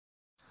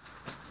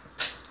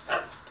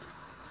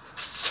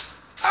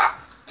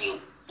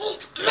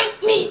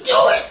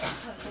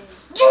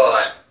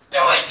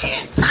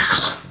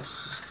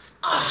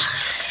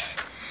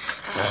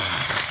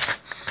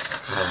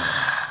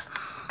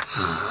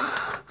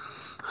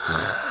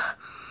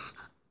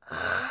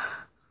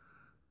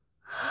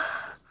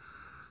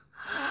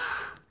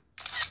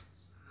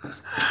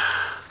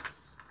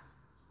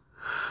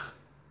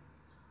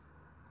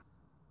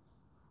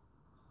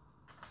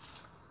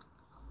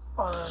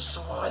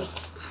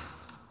story.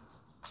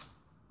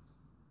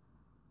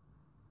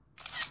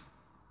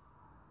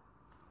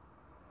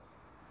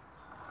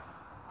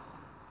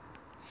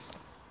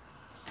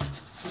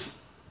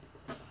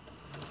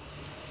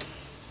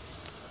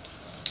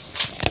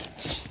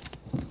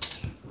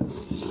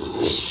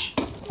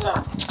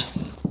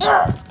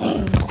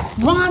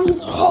 Ronnie's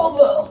a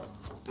hobo.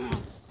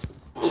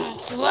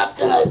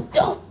 Slept in a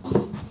dump,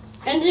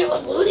 and it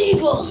was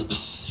legal.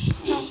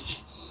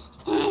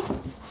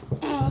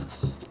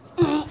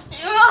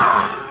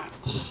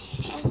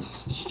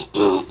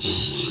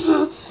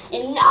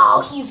 And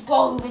now he's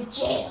going to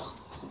jail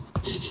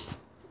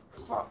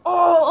for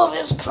all of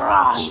his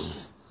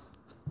crimes.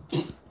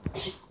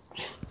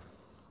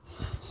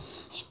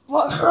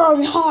 For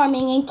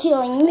harming and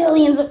killing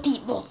millions of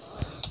people.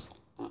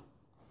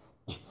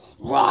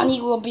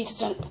 Ronnie will be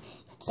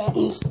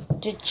sentenced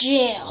to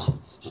jail.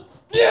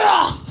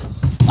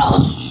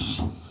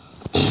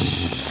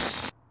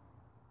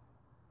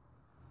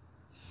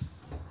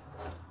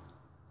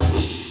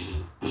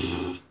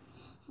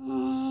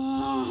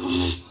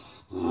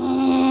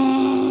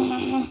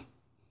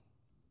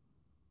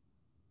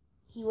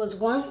 He was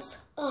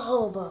once a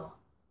hobo,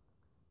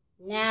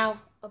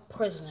 now a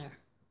prisoner.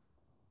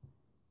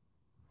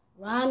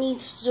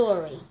 Ronnie's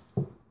story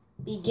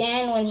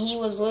began when he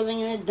was living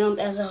in a dump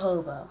as a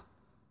hobo.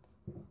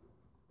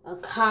 A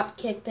cop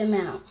kicked him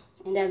out,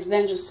 and as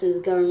vengeance to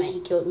the government,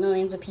 he killed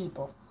millions of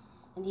people.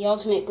 And the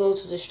ultimate goal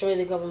is to destroy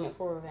the government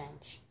for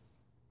revenge.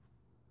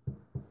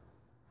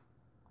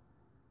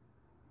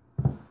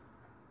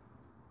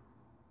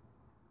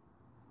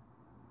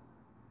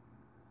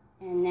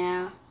 And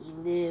now he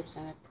lives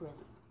in a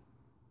prison.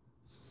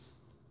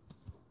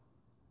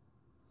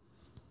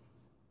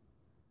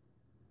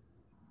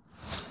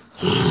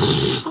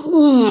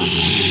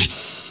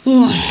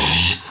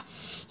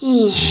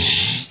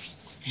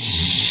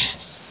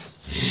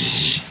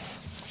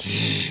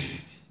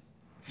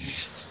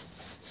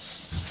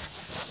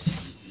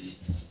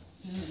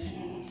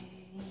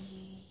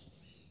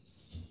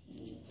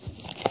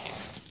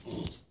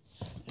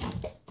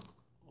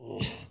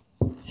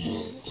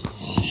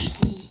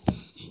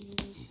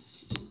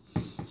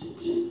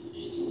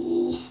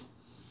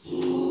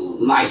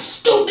 My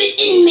stupid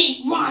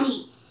inmate,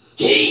 Ronnie!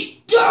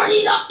 He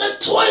dirtied up the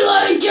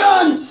toilet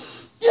again!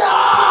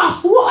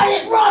 Why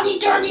did Ronnie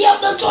dirty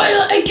up the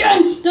toilet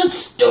again? The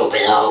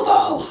stupid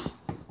hobo!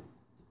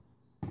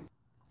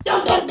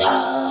 Dun dun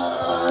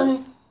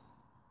dun!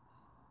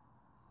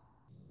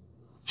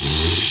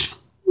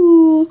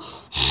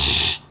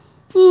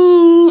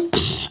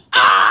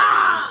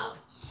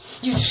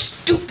 You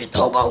stupid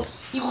hobo!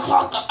 You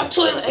clogged up the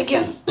toilet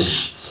again!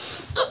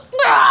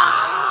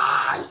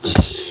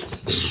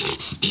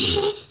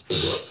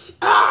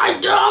 I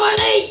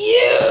dominate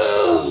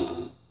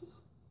you!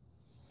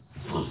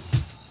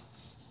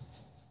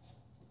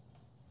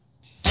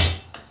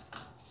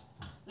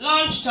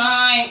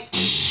 Lunchtime.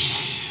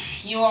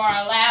 You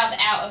are allowed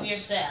out of your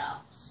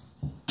cells.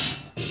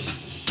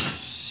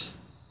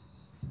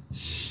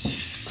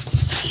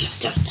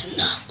 That's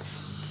enough.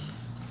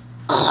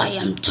 I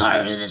am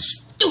tired of this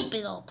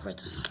stupid old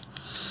prison.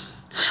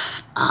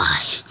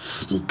 I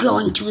am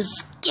going to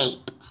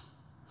escape.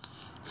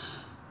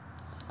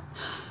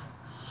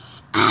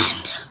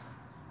 And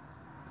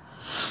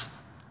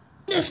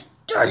this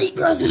dirty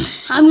prison,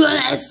 I'm going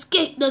to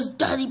escape this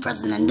dirty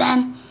prison, and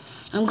then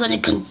I'm going to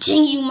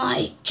continue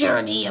my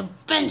journey of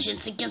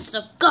vengeance against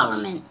the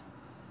government.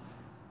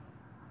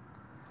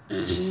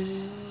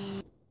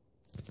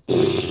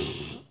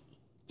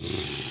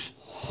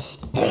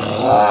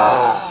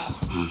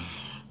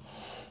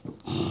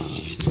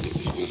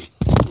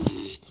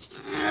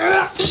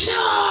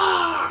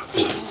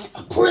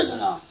 A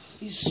prisoner,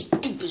 you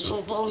stupid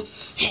hobo.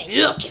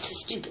 Hey, look, it's a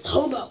stupid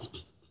hobo.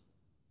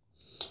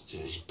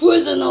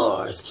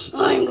 Prisoners,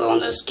 I'm going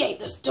to escape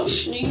this dump.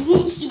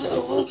 You stupid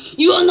hobo,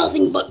 you are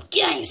nothing but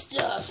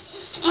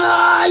gangsters.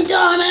 I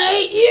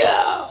dominate you.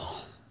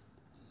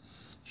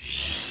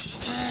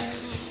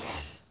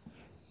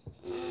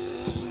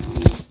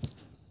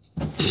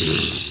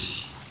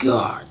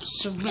 Guards,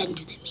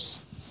 surrender to me.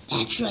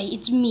 That's right,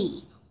 it's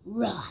me,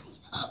 Ronnie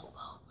the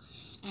hobo.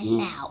 And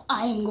now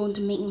I am going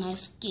to make my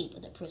escape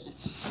of the prison.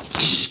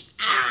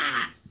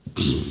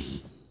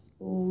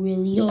 Oh,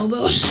 really,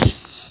 hobo?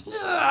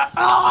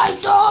 I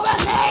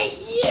dominate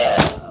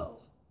you!